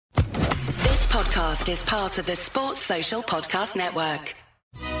podcast is part of the Sports Social Podcast Network.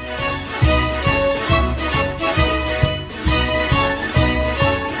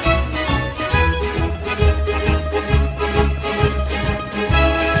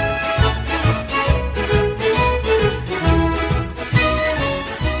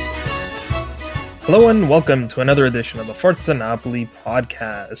 Hello and welcome to another edition of the Forza Napoli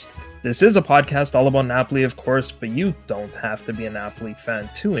podcast. This is a podcast all about Napoli, of course, but you don't have to be a Napoli fan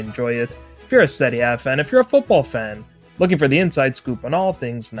to enjoy it. If you're a Serie A fan, if you're a football fan, looking for the inside scoop on all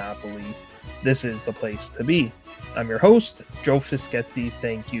things Napoli, this is the place to be. I'm your host, Joe Fischetti.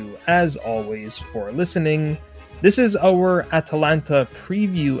 Thank you, as always, for listening. This is our Atalanta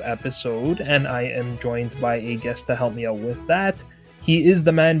preview episode, and I am joined by a guest to help me out with that. He is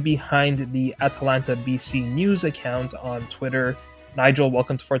the man behind the Atalanta BC news account on Twitter. Nigel,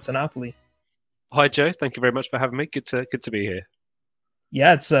 welcome to Forza Napoli. Hi, Joe. Thank you very much for having me. Good to be here.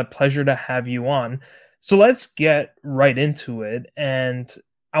 Yeah, it's a pleasure to have you on. So let's get right into it. And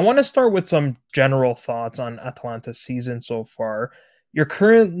I want to start with some general thoughts on Atalanta's season so far. You're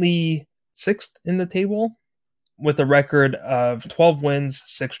currently 6th in the table with a record of 12 wins,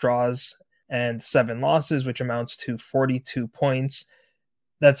 6 draws, and 7 losses, which amounts to 42 points.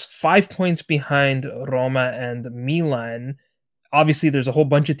 That's 5 points behind Roma and Milan. Obviously, there's a whole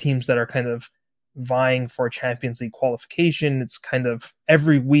bunch of teams that are kind of vying for Champions League qualification. It's kind of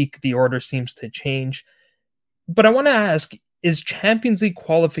every week the order seems to change. But I want to ask, is Champions League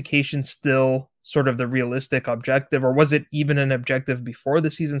qualification still sort of the realistic objective, or was it even an objective before the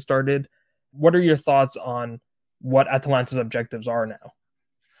season started? What are your thoughts on what Atalanta's objectives are now?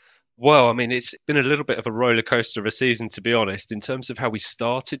 Well, I mean, it's been a little bit of a roller coaster of a season, to be honest, in terms of how we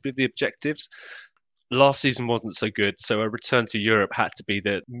started with the objectives. Last season wasn't so good, so a return to Europe had to be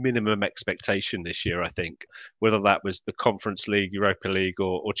the minimum expectation this year, I think. Whether that was the Conference League, Europa League,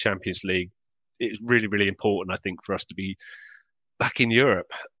 or Champions League, it's really, really important, I think, for us to be back in Europe.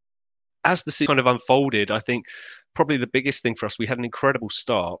 As the season kind of unfolded, I think probably the biggest thing for us, we had an incredible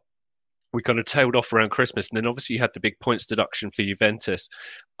start. We kind of tailed off around Christmas, and then obviously you had the big points deduction for Juventus.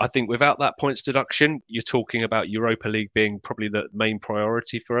 I think without that points deduction, you're talking about Europa League being probably the main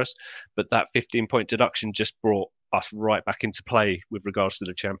priority for us. But that 15-point deduction just brought us right back into play with regards to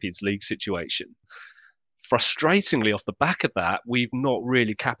the Champions League situation. Frustratingly, off the back of that, we've not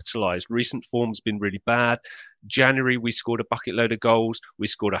really capitalised. Recent form's been really bad. January, we scored a bucket load of goals. We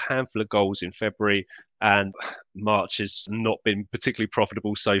scored a handful of goals in February, and March has not been particularly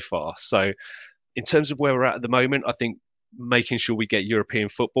profitable so far. So in terms of where we're at the moment, I think making sure we get European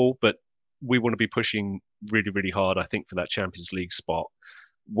football, but we want to be pushing really, really hard, I think, for that Champions League spot.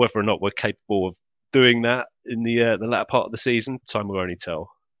 Whether or not we're capable of doing that in the latter part of the season, time will only tell.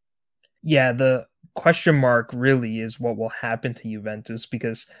 Yeah, the question mark really is what will happen to Juventus,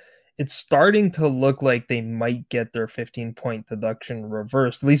 because it's starting to look like they might get their 15-point deduction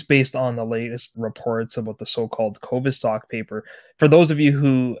reversed, at least based on the latest reports about the so-called Kovacic paper. For those of you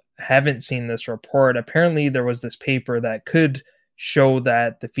who haven't seen this report, apparently there was this paper that could show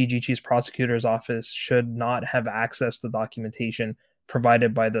that the Fiji Chiefs Prosecutor's Office should not have access to documentation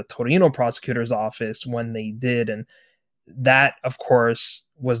provided by the Torino Prosecutor's Office when they did. And that, of course,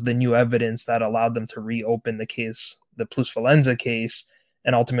 was the new evidence that allowed them to reopen the case, the Plusvalenza case,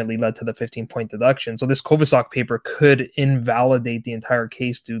 and ultimately led to the 15-point deduction. So this Kovacic paper could invalidate the entire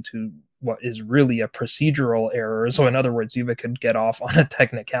case due to what is really a procedural error. So in other words, Juve could get off on a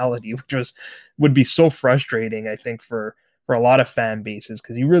technicality, which would be so frustrating, I think, for a lot of fan bases,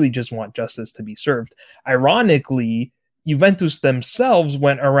 because you really just want justice to be served. Ironically, Juventus themselves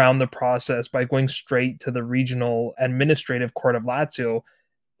went around the process by going straight to the regional administrative court of Lazio,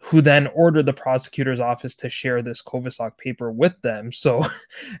 who then ordered the prosecutor's office to share this Kovacic paper with them. So,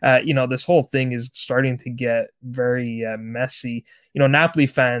 this whole thing is starting to get very messy. Napoli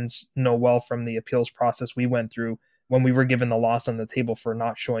fans know well from the appeals process we went through when we were given the loss on the table for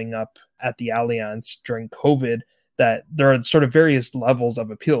not showing up at the Allianz during COVID, that there are sort of various levels of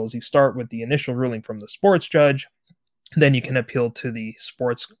appeals. You start with the initial ruling from the sports judge, then you can appeal to the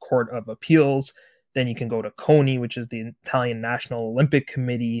Sports Court of Appeals. Then you can go to CONI, which is the Italian National Olympic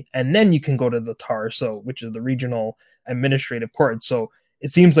Committee. And then you can go to the TAR, which is the Regional Administrative Court. So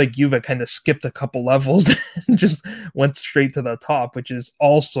it seems like Juve kind of skipped a couple levels and just went straight to the top, which is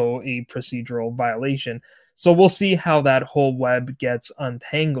also a procedural violation. So we'll see how that whole web gets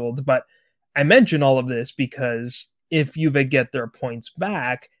untangled. But I mention all of this because if Juve get their points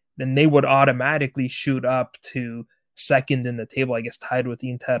back, then they would automatically shoot up to second in the table, I guess tied with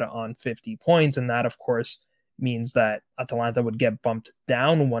Inter on 50 points. And that, of course, means that Atalanta would get bumped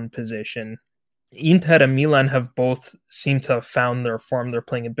down one position Inter and Milan have both seemed to have found their form. They're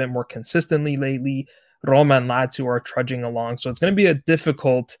playing a bit more consistently lately. Roma and Lazio are trudging along. So it's going to be a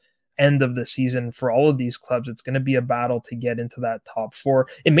difficult end of the season for all of these clubs. It's going to be a battle to get into that top four.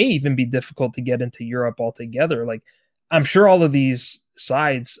 It may even be difficult to get into Europe altogether. Like, I'm sure all of these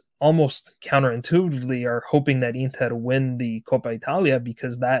sides almost counterintuitively are hoping that Inter win the Coppa Italia,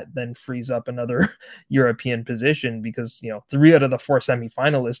 because that then frees up another European position, because, you know, 3 out of the 4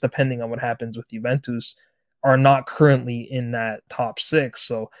 semifinalists, depending on what happens with Juventus, are not currently in that top 6.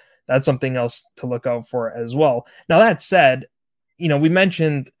 So that's something else to look out for as well. Now, that said, you know, we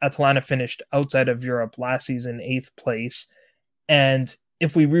mentioned Atalanta finished outside of Europe last season, 8th place. And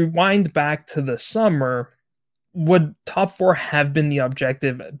if we rewind back to the summer, would top 4 have been the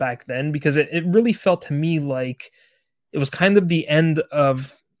objective back then? Because it really felt to me like it was kind of the end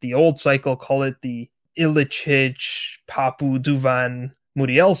of the old cycle, call it the Ilicic, Papu, Duvan,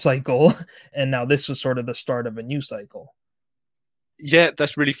 Muriel cycle. And now this was sort of the start of a new cycle. Yeah,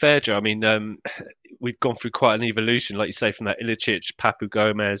 that's really fair, Joe. I mean, we've gone through quite an evolution, like you say, from that Ilicic, Papu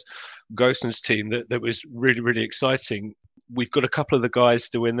Gomez, Gosens team that was really, really exciting. We've got a couple of the guys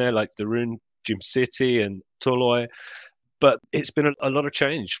still in there, like Darun, Jim City, and Toloi, but it's been a lot of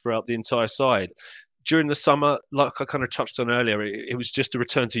change throughout the entire side. During the summer, like I kind of touched on earlier, it was just a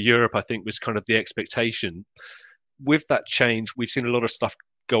return to Europe, I think, was kind of the expectation. With that change, we've seen a lot of stuff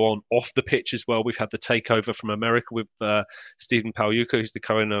go on off the pitch as well. We've had the takeover from America with Stephen Pagliuca, who's the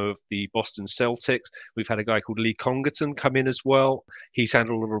co-owner of the Boston Celtics. We've had a guy called Lee Congerton come in as well. He's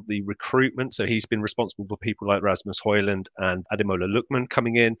handled a lot of the recruitment, so he's been responsible for people like Rasmus Højlund and Ademola Lookman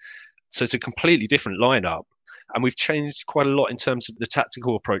coming in. So it's a completely different lineup. And we've changed quite a lot in terms of the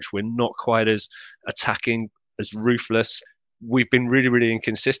tactical approach. We're not quite as attacking, as ruthless. We've been really, really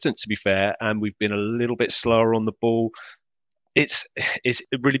inconsistent, to be fair, and we've been a little bit slower on the ball. It's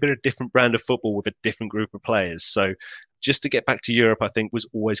really been a different brand of football with a different group of players. So just to get back to Europe, I think, was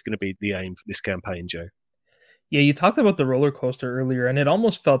always going to be the aim for this campaign, Joe. Yeah, you talked about the roller coaster earlier, and it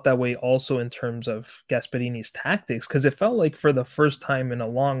almost felt that way also in terms of Gasperini's tactics, because it felt like for the first time in a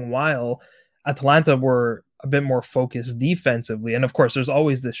long while, Atalanta were a bit more focused defensively. And of course, there's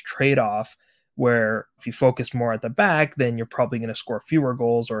always this trade-off where if you focus more at the back, then you're probably going to score fewer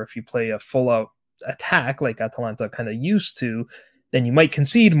goals, or if you play a full-out attack like Atalanta kind of used to, then you might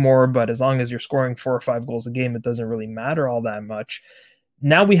concede more, but as long as you're scoring 4 or 5 goals a game, it doesn't really matter all that much.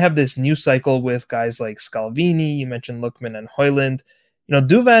 Now we have this new cycle with guys like Scalvini, you mentioned Lookman and Højlund. You know,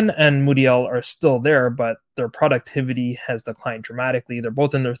 Duvan and Muriel are still there, but their productivity has declined dramatically. They're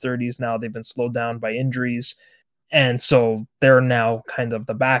both in their 30s now. They've been slowed down by injuries. And so they're now kind of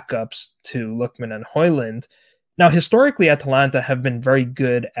the backups to Lookman and Højlund. Now, historically, Atalanta have been very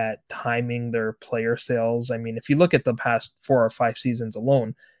good at timing their player sales. I mean, if you look at the past 4 or 5 seasons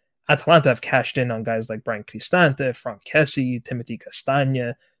alone, Atalanta have cashed in on guys like Brian Cristante, Frank Kessie, Timothy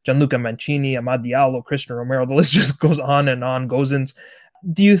Castagna, Gianluca Mancini, Amad Diallo, Christian Romero. The list just goes on and on. Gozens.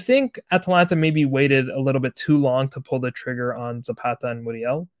 Do you think Atalanta maybe waited a little bit too long to pull the trigger on Zapata and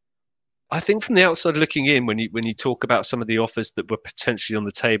Muriel? I think from the outside looking in, when you talk about some of the offers that were potentially on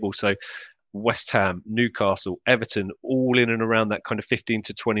the table, so West Ham, Newcastle, Everton, all in and around that kind of 15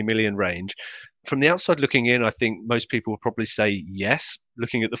 to 20 million range. From the outside looking in, I think most people would probably say yes,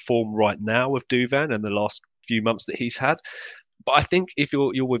 looking at the form right now of Duvan and the last few months that he's had. But I think if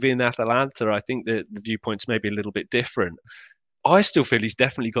you're within Atalanta, I think that the viewpoint's maybe a little bit different. I still feel he's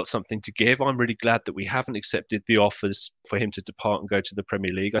definitely got something to give. I'm really glad that we haven't accepted the offers for him to depart and go to the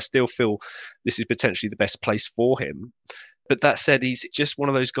Premier League. I still feel this is potentially the best place for him. But that said, he's just one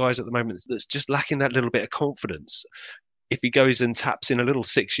of those guys at the moment that's just lacking that little bit of confidence. If he goes and taps in a little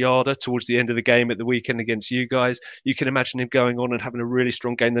 6-yarder towards the end of the game at the weekend against you guys, you can imagine him going on and having a really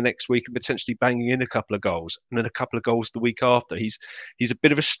strong game the next week and potentially banging in a couple of goals and then a couple of goals the week after. He's a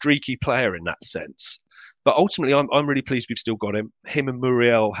bit of a streaky player in that sense. But ultimately, I'm really pleased we've still got him. Him and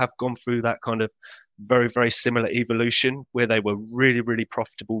Muriel have gone through that kind of very, very similar evolution where they were really, really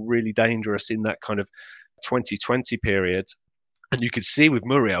profitable, really dangerous in that kind of 2020 period. And you could see with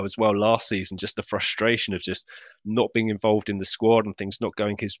Muriel as well last season, just the frustration of just not being involved in the squad and things not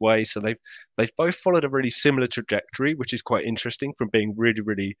going his way. So they've both followed a really similar trajectory, which is quite interesting, from being really,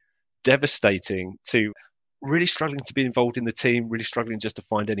 really devastating to really struggling to be involved in the team, really struggling just to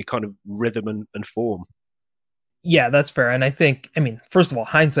find any kind of rhythm and form. Yeah, that's fair. And I think, I mean, first of all,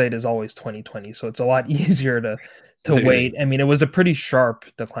 hindsight is always 2020, so it's a lot easier to wait. I mean, it was a pretty sharp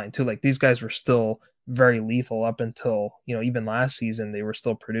decline too. Like these guys were still very lethal up until, you know, even last season they were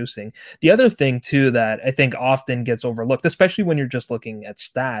still producing. The other thing too that I think often gets overlooked, especially when you're just looking at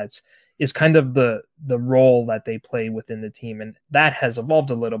stats, is kind of the role that they play within the team. And that has evolved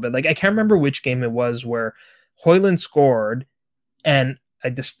a little bit. Like, I can't remember which game it was where Højlund scored, and I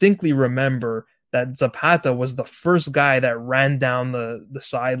distinctly remember that Zapata was the first guy that ran down the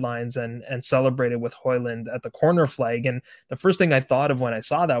sidelines and celebrated with Højlund at the corner flag. And the first thing I thought of when I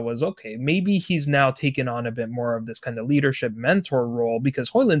saw that was, okay, maybe he's now taken on a bit more of this kind of leadership mentor role, because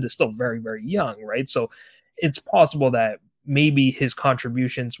Højlund is still very, very young, right? So it's possible that maybe his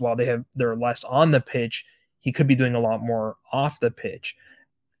contributions, while they're less on the pitch, he could be doing a lot more off the pitch.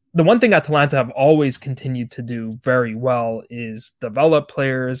 The one thing Atalanta have always continued to do very well is develop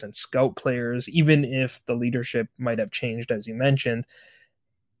players and scout players, even if the leadership might have changed, as you mentioned.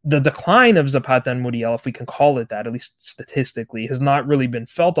 The decline of Zapata and Muriel, if we can call it that, at least statistically, has not really been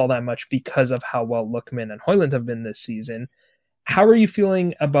felt all that much because of how well Lookman and Højlund have been this season. How are you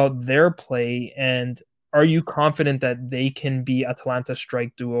feeling about their play, and are you confident that they can be Atalanta's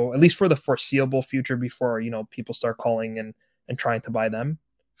strike duo, at least for the foreseeable future, before people start calling and trying to buy them?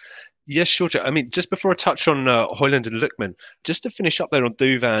 Yes, sure. I mean, just before I touch on Højlund and Lookman, just to finish up there on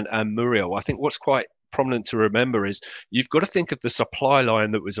Duvan and Muriel, I think what's quite prominent to remember is you've got to think of the supply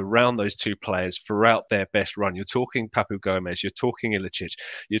line that was around those two players throughout their best run. You're talking Papu Gomez, you're talking Ilicic,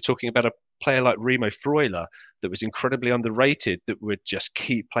 you're talking about a player like Remo Freuler that was incredibly underrated, that would just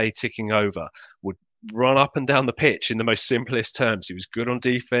keep play ticking over, would run up and down the pitch in the most simplest terms. He was good on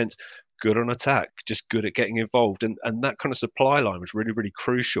defense, good on attack, just good at getting involved. And that kind of supply line was really, really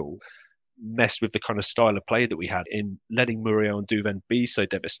crucial, messed with the kind of style of play that we had in letting Muriel and Duvan be so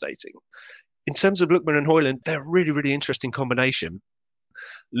devastating. In terms of Lookman and Højlund, they're a really, really interesting combination.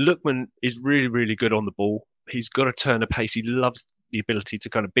 Lookman is really, really good on the ball. He's got a turn of pace. He loves the ability to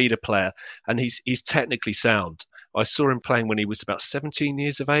kind of beat a player, and he's technically sound. I saw him playing when he was about 17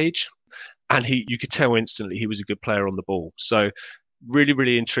 years of age, and you could tell instantly he was a good player on the ball. So really,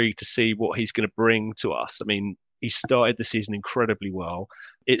 really intrigued to see what he's going to bring to us. I mean, he started the season incredibly well.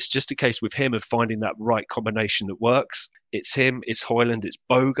 It's just a case with him of finding that right combination that works. It's him, it's Højlund, it's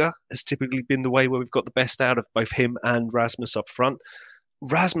Boga has typically been the way where we've got the best out of both him and Rasmus up front.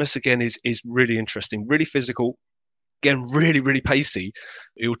 Rasmus, again, is really interesting, really physical, again, really, really pacey.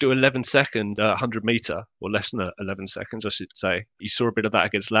 He'll do 11-second 100-meter, or less than 11 seconds, I should say. You saw a bit of that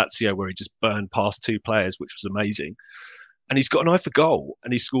against Lazio where he just burned past two players, which was amazing. And he's got an eye for goal,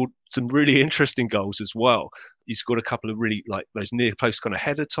 and he scored some really interesting goals as well. He scored a couple of really, like, those near post kind of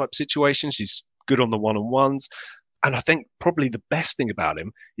header type situations. He's good on the one-on-ones. And I think probably the best thing about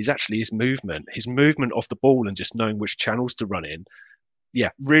him is actually his movement off the ball and just knowing which channels to run in. Yeah,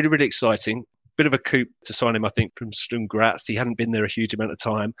 really, really exciting. Bit of a coup to sign him, I think, from Sturm Graz. He hadn't been there a huge amount of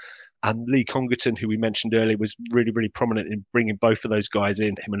time. And Lee Congerton, who we mentioned earlier, was really, really prominent in bringing both of those guys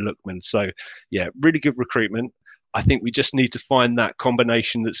in, him and Lookman. So, yeah, really good recruitment. I think we just need to find that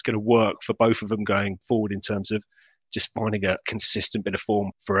combination that's going to work for both of them going forward in terms of just finding a consistent bit of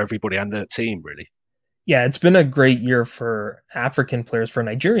form for everybody and the team, really. Yeah, it's been a great year for African players, for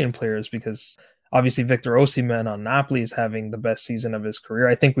Nigerian players, because obviously Victor Osimhen on Napoli is having the best season of his career.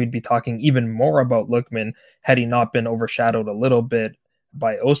 I think we'd be talking even more about Lookman had he not been overshadowed a little bit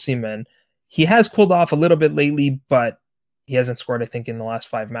by Osimhen. He has cooled off a little bit lately, but he hasn't scored, I think, in the last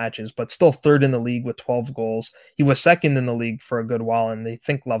 5 matches, but still third in the league with 12 goals. He was second in the league for a good while, and they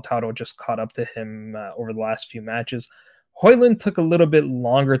think Lautaro just caught up to him over the last few matches. Højlund took a little bit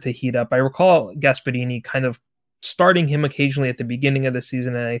longer to heat up. I recall Gasperini kind of starting him occasionally at the beginning of the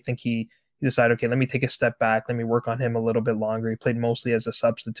season, and I think he decided, okay, let me take a step back. Let me work on him a little bit longer. He played mostly as a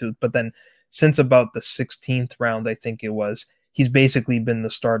substitute, but then since about the 16th round, I think it was, he's basically been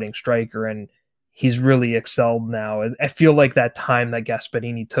the starting striker, and he's really excelled now. I feel like that time that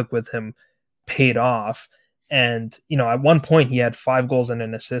Gasperini took with him paid off. And, at one point he had 5 goals and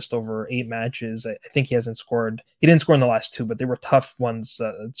an assist over 8 matches. I think he didn't score in the last 2, but they were tough ones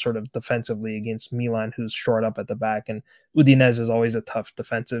sort of defensively against Milan, who's short up at the back. And Udinese is always a tough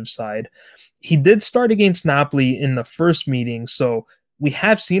defensive side. He did start against Napoli in the first meeting, so we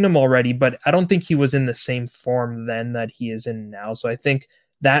have seen him already, but I don't think he was in the same form then that he is in now. So I think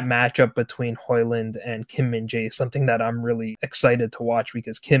that matchup between Højlund and Kim Min-jae is something that I'm really excited to watch,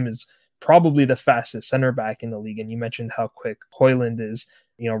 because Kim is probably the fastest center back in the league. And you mentioned how quick Højlund is,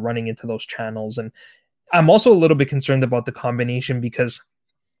 running into those channels. And I'm also a little bit concerned about the combination, because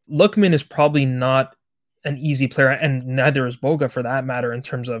Lookman is probably not an easy player, and neither is Boga for that matter, in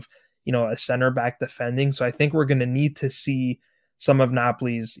terms of, a center back defending. So I think we're going to need to see some of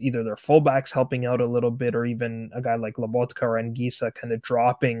Napoli's, either their fullbacks helping out a little bit, or even a guy like Lobotka or Anguissa kind of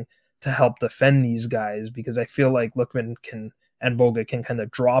dropping to help defend these guys, because I feel like Lookman and Boga can kind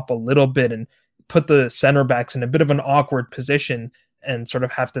of drop a little bit and put the center backs in a bit of an awkward position and sort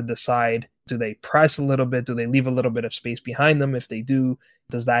of have to decide, do they press a little bit? Do they leave a little bit of space behind them? If they do,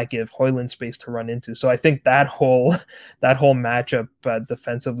 does that give Højlund space to run into? So I think that whole matchup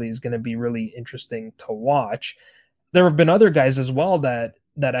defensively is going to be really interesting to watch. There have been other guys as well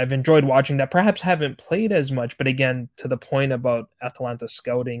that I've enjoyed watching that perhaps haven't played as much, but again, to the point about Atalanta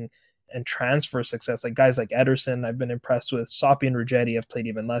scouting and transfer success, like guys like Ederson, I've been impressed with. Sopi and Ruggetti have played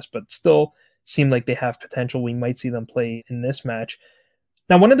even less, but still seem like they have potential. We might see them play in this match.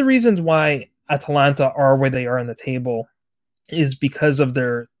 Now, one of the reasons why Atalanta are where they are on the table is because of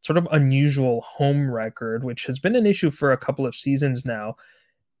their sort of unusual home record, which has been an issue for a couple of seasons now.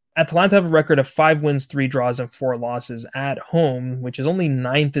 Atalanta have a record of 5 wins, 3 draws, and 4 losses at home, which is only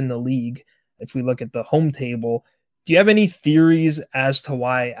 9th in the league if we look at the home table. Do you have any theories as to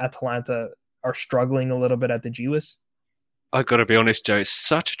why Atalanta are struggling a little bit at the GWIS? I've got to be honest, Joe, it's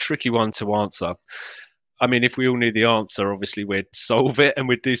such a tricky one to answer. I mean, if we all knew the answer, obviously we'd solve it and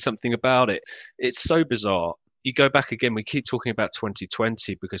we'd do something about it. It's so bizarre. You go back again, we keep talking about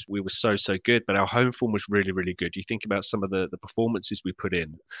 2020 because we were so good, but our home form was really, really good. You think about some of the performances we put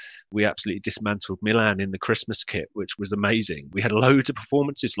in. We absolutely dismantled Milan in the Christmas kit, which was amazing. We had loads of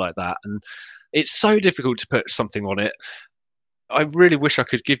performances like that, and it's so difficult to put something on it. I really wish I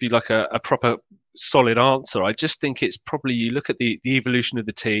could give you like a proper solid answer. I just think it's probably, you look at the evolution of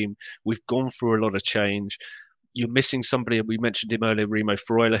the team, we've gone through a lot of change. You're missing somebody, we mentioned him earlier, Remo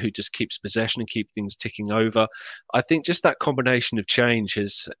Freuler, who just keeps possession and keep things ticking over. I think just that combination of change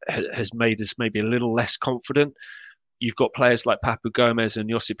has made us maybe a little less confident. You've got players like Papu Gomez and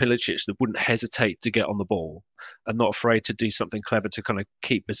Josip Ilicic that wouldn't hesitate to get on the ball and not afraid to do something clever to kind of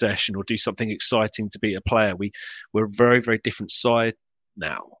keep possession or do something exciting to beat a player. We're a very, very different side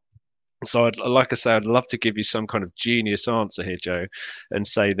now. So, like I say, I'd love to give you some kind of genius answer here, Joe, and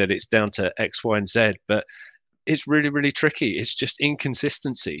say that it's down to X, Y, and Z. But it's really, really tricky. It's just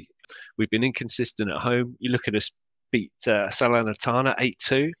inconsistency. We've been inconsistent at home. You look at us beat Salernitana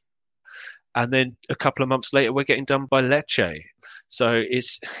 8-2, and then a couple of months later, we're getting done by Lecce. So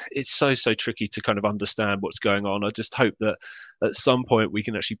it's so tricky to kind of understand what's going on. I just hope that at some point we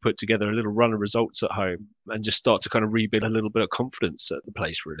can actually put together a little run of results at home and just start to kind of rebuild a little bit of confidence at the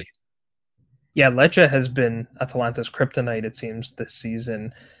place, really. Yeah, Lecce has been Atalanta's kryptonite, it seems, this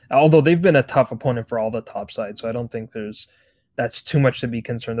season. Although they've been a tough opponent for all the top sides, so I don't think that's too much to be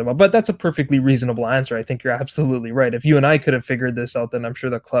concerned about. But that's a perfectly reasonable answer. I think you're absolutely right. If you and I could have figured this out, then I'm sure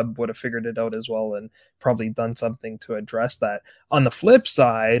the club would have figured it out as well and probably done something to address that. On the flip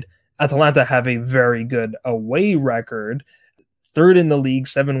side, Atalanta have a very good away record. 3rd in the league,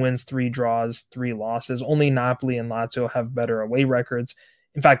 7 wins, 3 draws, 3 losses. Only Napoli and Lazio have better away records.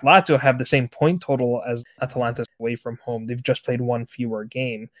 In fact, Lazio have the same point total as Atalanta away from home. They've just played 1 fewer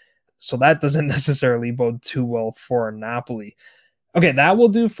game. So that doesn't necessarily bode too well for Napoli. Okay, that will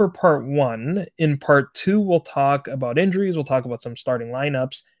do for part 1. In part 2, we'll talk about injuries, we'll talk about some starting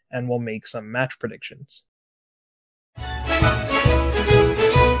lineups, and we'll make some match predictions.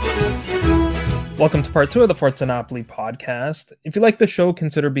 Welcome to part 2 of the Forza Napoli podcast. If you like the show,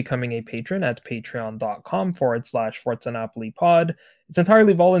 consider becoming a patron at patreon.com/Forza Napoli pod. It's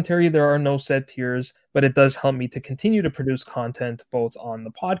entirely voluntary. There are no set tiers, but it does help me to continue to produce content both on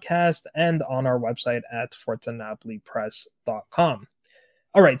the podcast and on our website at forzanapolipress.com.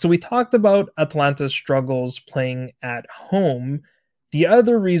 All right, so we talked about Atalanta's struggles playing at home. The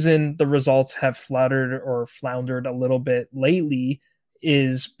other reason the results have floundered a little bit lately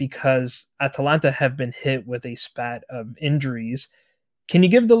is because Atalanta have been hit with a spat of injuries. Can you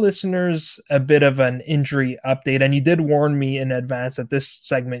give the listeners a bit of an injury update? And you did warn me in advance that this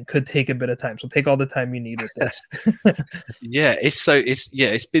segment could take a bit of time, so take all the time you need with this.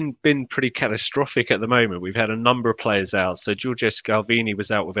 It's been pretty catastrophic at the moment. We've had a number of players out. So Giorgio Scalvini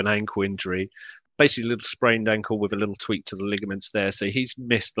was out with an ankle injury, basically a little sprained ankle with a little tweak to the ligaments there. So he's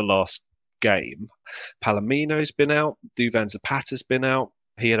missed the last game. Palomino's been out. Duvan Zapata's been out.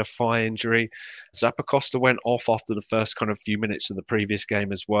 He had a thigh injury. Zappacosta went off after the first kind of few minutes of the previous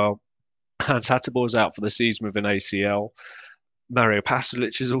game as well. Hans Hatterbor's out for the season with an ACL. Mario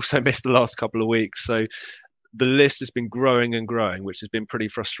Pasalic has also missed the last couple of weeks. So the list has been growing and growing, which has been pretty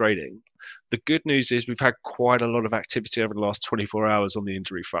frustrating. The good news is we've had quite a lot of activity over the last 24 hours on the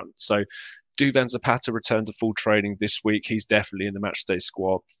injury front. So Duvan Zapata returned to full training this week. He's definitely in the matchday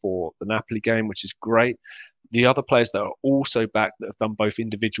squad for the Napoli game, which is great. The other players that are also back that have done both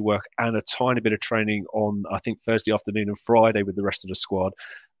individual work and a tiny bit of training on, I think, Thursday afternoon and Friday with the rest of the squad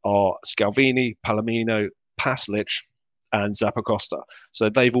are Scalvini, Palomino, Pasalic, and Zappacosta. So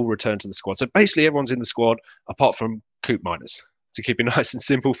they've all returned to the squad. So basically everyone's in the squad apart from Coop Miners, to keep it nice and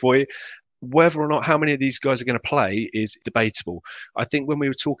simple for you. Whether or not how many of these guys are going to play is debatable. I think when we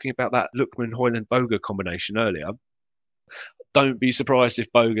were talking about that Lookman, Hoyland, Boga combination earlier, don't be surprised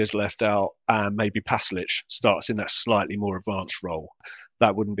if Boga's left out and maybe Pasalic starts in that slightly more advanced role.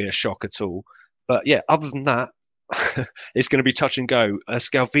 That wouldn't be a shock at all. But yeah, other than that, it's going to be touch and go.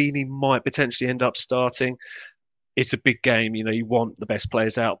 Scalvini might potentially end up starting. It's a big game. You want the best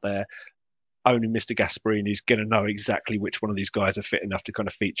players out there. Only Mr. Gasperini is going to know exactly which one of these guys are fit enough to kind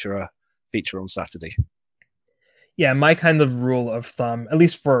of feature on Saturday. Yeah, my kind of rule of thumb, at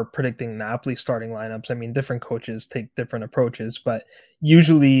least for predicting Napoli starting lineups, I mean, different coaches take different approaches, but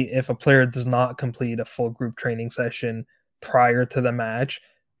usually if a player does not complete a full group training session prior to the match,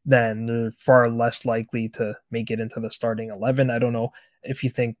 then they're far less likely to make it into the starting 11. I don't know if you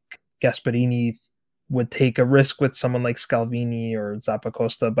think Gasperini would take a risk with someone like Scalvini or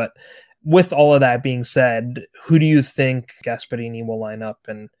Zappacosta, but with all of that being said, who do you think Gasperini will line up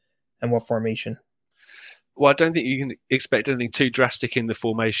and what formation? Well, I don't think you can expect anything too drastic in the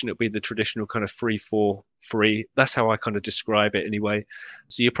formation. It'll be the traditional kind of 3-4-3. That's how I kind of describe it anyway.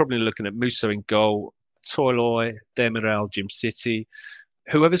 So you're probably looking at Musso in goal, Toloi, Demiral, Jim City.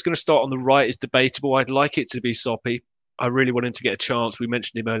 Whoever's going to start on the right is debatable. I'd like it to be Soppy. I really want him to get a chance. We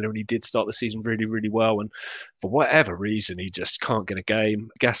mentioned him earlier, and he did start the season really, really well. And for whatever reason, he just can't get a game.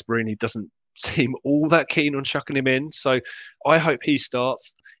 Gasperini doesn't seem all that keen on chucking him in. So I hope he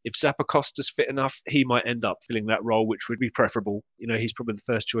starts. If Zappacosta's fit enough, he might end up filling that role, which would be preferable. He's probably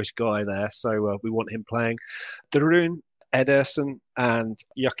the first choice guy there. So we want him playing. Darun, Ederson, and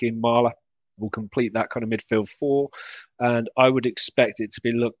Joaquin Mahler will complete that kind of midfield four. And I would expect it to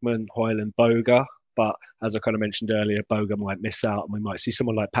be Lookman, Hoyland, Boga. But as I kind of mentioned earlier, Boga might miss out and we might see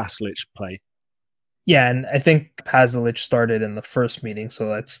someone like Pasalic play. Yeah, and I think Pasalic started in the first meeting,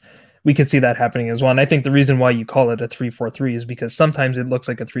 so we could see that happening as well. And I think the reason why you call it a 3-4-3 is because sometimes it looks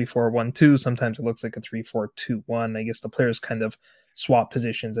like a 3-4-1-2, sometimes it looks like a 3-4-2-1. I guess the players kind of swap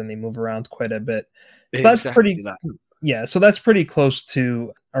positions and they move around quite a bit. So that's pretty Yeah, so that's pretty close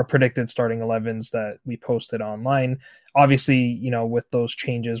to our predicted starting 11s that we posted online. Obviously, with those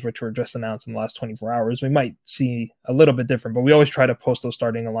changes, which were just announced in the last 24 hours, we might see a little bit different, but we always try to post those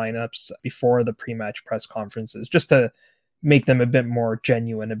starting lineups before the pre-match press conferences just to make them a bit more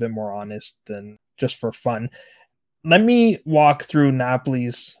genuine, a bit more honest, and just for fun. Let me walk through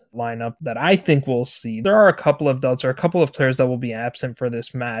Napoli's lineup that I think we'll see. There are a couple of doubts or a couple of players that will be absent for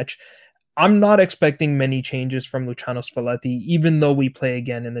this match. I'm not expecting many changes from Luciano Spalletti, even though we play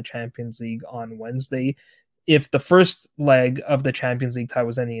again in the Champions League on Wednesday. If the first leg of the Champions League tie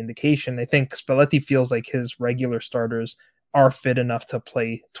was any indication, I think Spalletti feels like his regular starters are fit enough to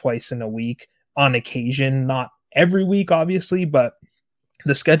play twice in a week on occasion, not every week, obviously, but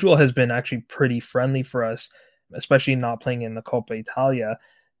the schedule has been actually pretty friendly for us, especially not playing in the Coppa Italia.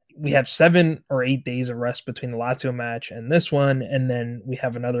 We have 7 or 8 days of rest between the Lazio match and this one, and then we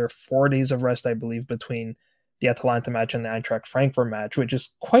have another 4 days of rest, I believe, between the Atalanta match and the Eintracht Frankfurt match, which is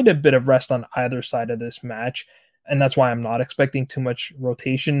quite a bit of rest on either side of this match, and that's why I'm not expecting too much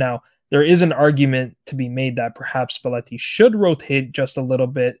rotation. Now, there is an argument to be made that perhaps Spalletti should rotate just a little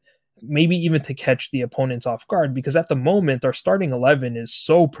bit, maybe even to catch the opponents off guard, because at the moment, our starting 11 is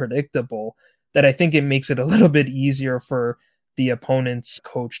so predictable that I think it makes it a little bit easier for the opponent's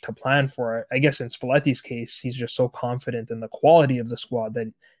coach to plan for it. I guess in Spalletti's case, he's just so confident in the quality of the squad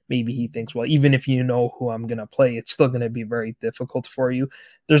that maybe he thinks, well, even if you know who I'm going to play, it's still going to be very difficult for you.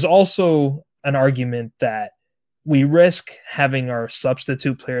 There's also an argument that we risk having our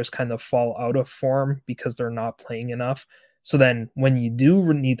substitute players kind of fall out of form because they're not playing enough. So then when you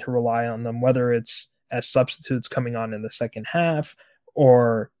do need to rely on them, whether it's as substitutes coming on in the second half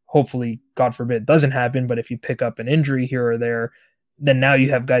or hopefully, God forbid, doesn't happen, but if you pick up an injury here or there, then now you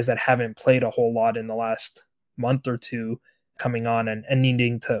have guys that haven't played a whole lot in the last month or two coming on and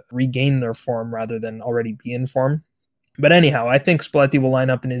needing to regain their form rather than already be in form. But anyhow, I think Spalletti will line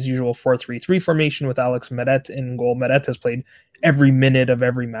up in his usual 4-3-3 formation with Alex Meret in goal. Meret has played every minute of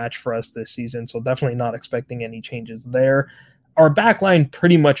every match for us this season, so definitely not expecting any changes there. Our back line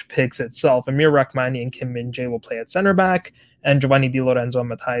pretty much picks itself. Amir Rahmani and Kim Min-jae will play at center back, and Giovanni Di Lorenzo and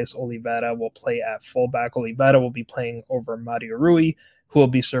Matthias Oliveira will play at fullback. Oliveira will be playing over Mario Rui, who will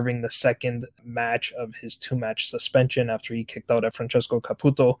be serving the second match of his 2-match suspension after he kicked out at Francesco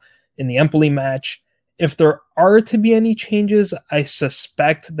Caputo in the Empoli match. If there are to be any changes, I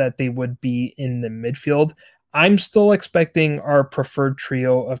suspect that they would be in the midfield. I'm still expecting our preferred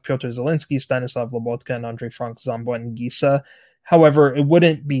trio of Piotr Zielinski, Stanislav Lobotka, and Andre Frank Zambo and Gisa. However, it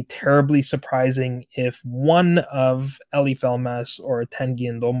wouldn't be terribly surprising if one of Elif Elmas or Tengi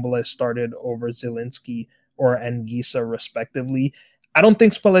Ndombele started over Zielinski or Ngisa respectively. I don't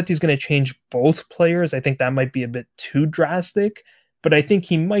think Spalletti's going to change both players. I think that might be a bit too drastic, but I think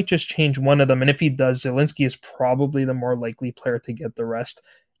he might just change one of them. And if he does, Zielinski is probably the more likely player to get the rest,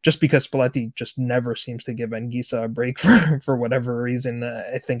 just because Spalletti just never seems to give Anguissa a break for whatever reason.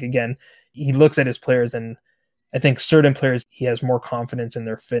 I think, again, he looks at his players, and I think certain players, he has more confidence in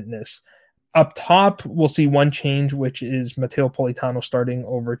their fitness. Up top, we'll see one change, which is Matteo Politano starting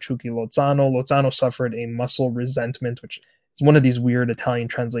over Chucky Lozano. Lozano suffered a muscle resentment, which is one of these weird Italian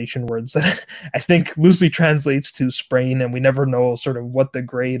translation words that I think loosely translates to sprain, and we never know sort of what the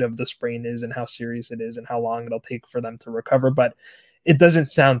grade of the sprain is and how serious it is and how long it'll take for them to recover. But it doesn't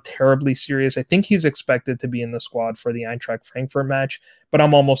sound terribly serious. I think he's expected to be in the squad for the Eintracht Frankfurt match, but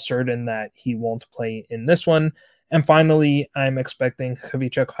I'm almost certain that he won't play in this one. And finally, I'm expecting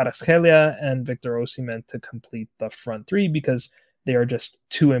Khvicha Kvaratskhelia and Victor Osimhen to complete the front three because they are just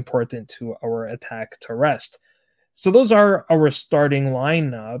too important to our attack to rest. So those are our starting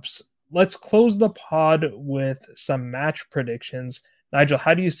lineups. Let's close the pod with some match predictions. Nigel,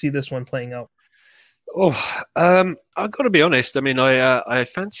 how do you see this one playing out? I've got to be honest. I mean, I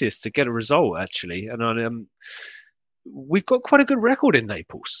fancy us to get a result actually, and we've got quite a good record in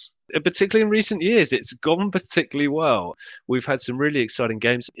Naples, particularly in recent years. It's gone particularly well. We've had some really exciting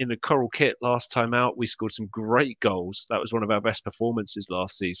games in the Coral Kit last time out. We scored some great goals. That was one of our best performances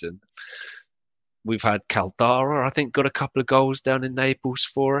last season. We've had Caldara, I think, got a couple of goals down in Naples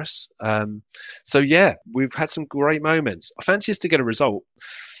for us. So yeah, we've had some great moments. I fancy us to get a result.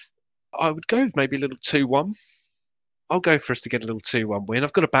 I would go with maybe a little 2-1. I'll go for us to get a little 2-1 win.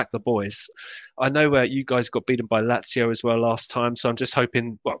 I've got to back the boys. I know you guys got beaten by Lazio as well last time, so I'm just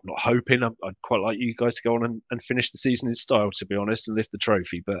hoping, well, not hoping, I'd quite like you guys to go on and finish the season in style, to be honest, and lift the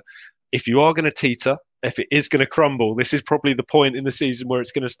trophy. But if you are going to teeter, if it is going to crumble, this is probably the point in the season where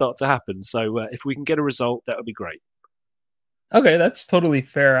it's going to start to happen. So if we can get a result, that would be great. Okay, that's totally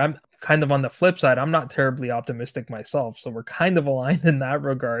fair. I'm kind of on the flip side. I'm not terribly optimistic myself, so we're kind of aligned in that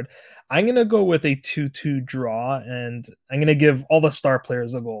regard. I'm going to go with a 2-2 draw, and I'm going to give all the star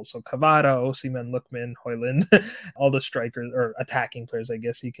players a goal. So Kvara, Osimhen, Lookman, Højlund, all the strikers or attacking players, I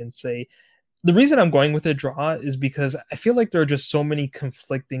guess you can say. The reason I'm going with a draw is because I feel like there are just so many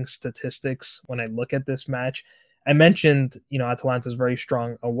conflicting statistics when I look at this match. I mentioned, Atalanta's very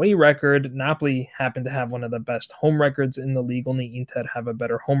strong away record. Napoli happen to have one of the best home records in the league. Only Inter have a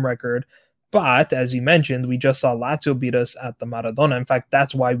better home record. But as you mentioned, we just saw Lazio beat us at the Maradona. In fact,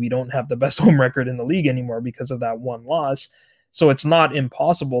 that's why we don't have the best home record in the league anymore, because of that one loss. So it's not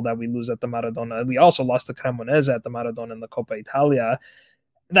impossible that we lose at the Maradona. We also lost to Cremonese at the Maradona in the Coppa Italia.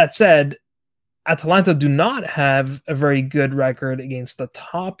 That said, Atalanta do not have a very good record against the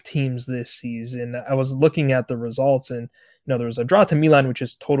top teams this season. I was looking at the results, and there was a draw to Milan, which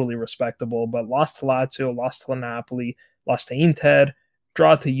is totally respectable, but lost to Lazio, lost to Napoli, lost to Inter,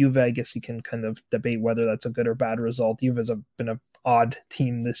 draw to Juve. I guess you can kind of debate whether that's a good or bad result. Juve has been an odd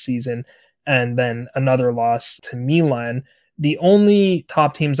team this season, and then another loss to Milan. The only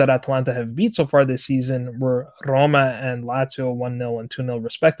top teams that Atalanta have beat so far this season were Roma and Lazio, 1-0 and 2-0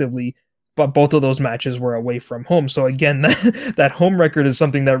 respectively, but both of those matches were away from home. So again, that home record is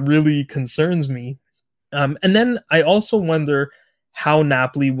something that really concerns me. And then I also wonder how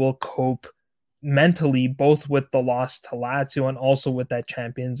Napoli will cope mentally, both with the loss to Lazio and also with that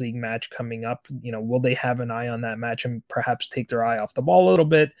Champions League match coming up. Will they have an eye on that match and perhaps take their eye off the ball a little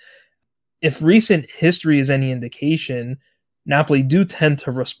bit? If recent history is any indication, Napoli do tend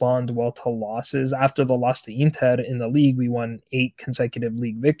to respond well to losses. After the loss to Inter in the league, we won 8 consecutive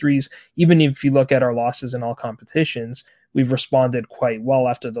league victories. Even if you look at our losses in all competitions, we've responded quite well.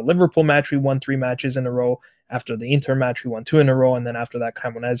 After the Liverpool match, we won 3 matches in a row. After the Inter match, we won 2 in a row. And then after that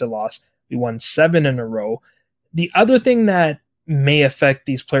Cremonese loss, we won 7 in a row. The other thing that may affect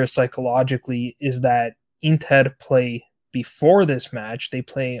these players psychologically is that Inter play before this match. They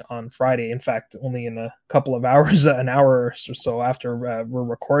play on Friday. In fact, only in a couple of hours, an hour or so after we're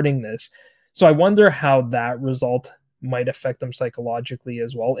recording this. So I wonder how that result might affect them psychologically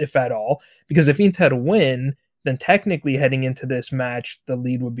as well, if at all. Because if Inter win, then technically heading into this match, the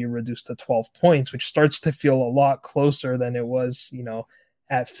lead would be reduced to 12 points, which starts to feel a lot closer than it was,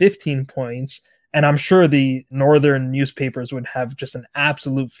 at 15 points. And I'm sure the northern newspapers would have just an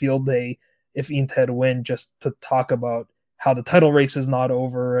absolute field day if Inter win, just to talk about how the title race is not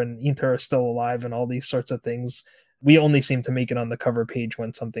over and Inter are still alive and all these sorts of things. We only seem to make it on the cover page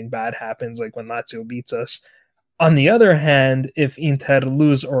when something bad happens, like when Lazio beats us. On the other hand, if Inter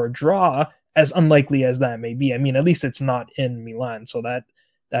lose or draw, as unlikely as that may be, I mean, at least it's not in Milan, so that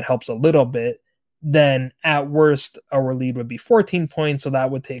helps a little bit. Then at worst, our lead would be 14 points, so that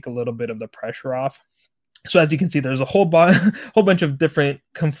would take a little bit of the pressure off. So as you can see, there's a whole bunch of different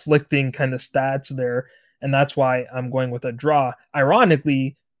conflicting kind of stats there, and that's why I'm going with a draw.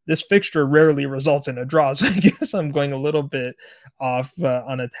 Ironically, this fixture rarely results in a draw, so I guess I'm going a little bit off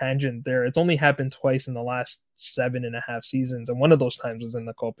on a tangent there. It's only happened twice in the last 7.5 seasons, and one of those times was in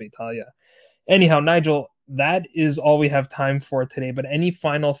the Coppa Italia. Anyhow, Nigel, that is all we have time for today, but any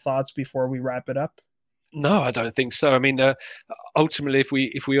final thoughts before we wrap it up? No, I don't think so. I mean,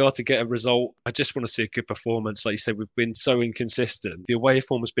 ultimately, if we are to get a result, I just want to see a good performance. Like you said, we've been so inconsistent. The away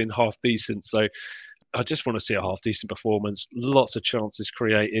form has been half decent, so I just want to see a half decent performance. Lots of chances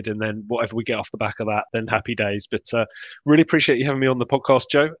created, and then whatever we get off the back of that, then happy days. But really appreciate you having me on the podcast,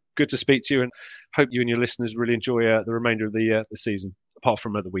 Joe. Good to speak to you, and hope you and your listeners really enjoy the remainder of the season. Apart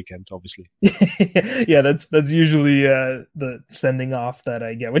from at the weekend, obviously. Yeah, that's usually the sending off that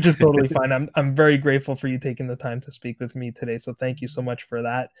I get, which is totally fine. I'm very grateful for you taking the time to speak with me today. So thank you so much for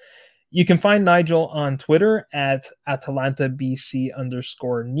that. You can find Nigel on Twitter at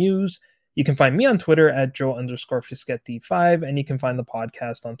AtalantaBC_news. You can find me on Twitter at Joe_Fischetti5, and you can find the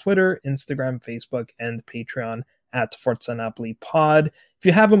podcast on Twitter, Instagram, Facebook, and Patreon at Forza Napoli Pod. If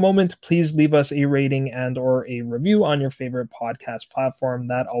you have a moment, please leave us a rating and or a review on your favorite podcast platform.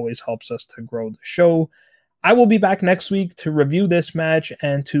 That always helps us to grow the show. I will be back next week to review this match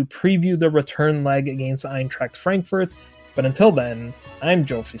and to preview the return leg against Eintracht Frankfurt. But until then, I'm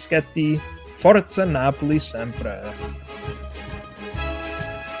Joe Fischetti. Forza Napoli sempre.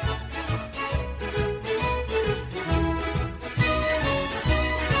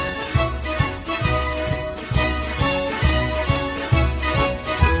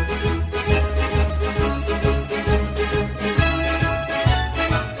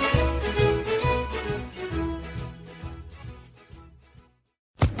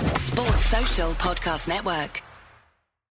 Podcast Network.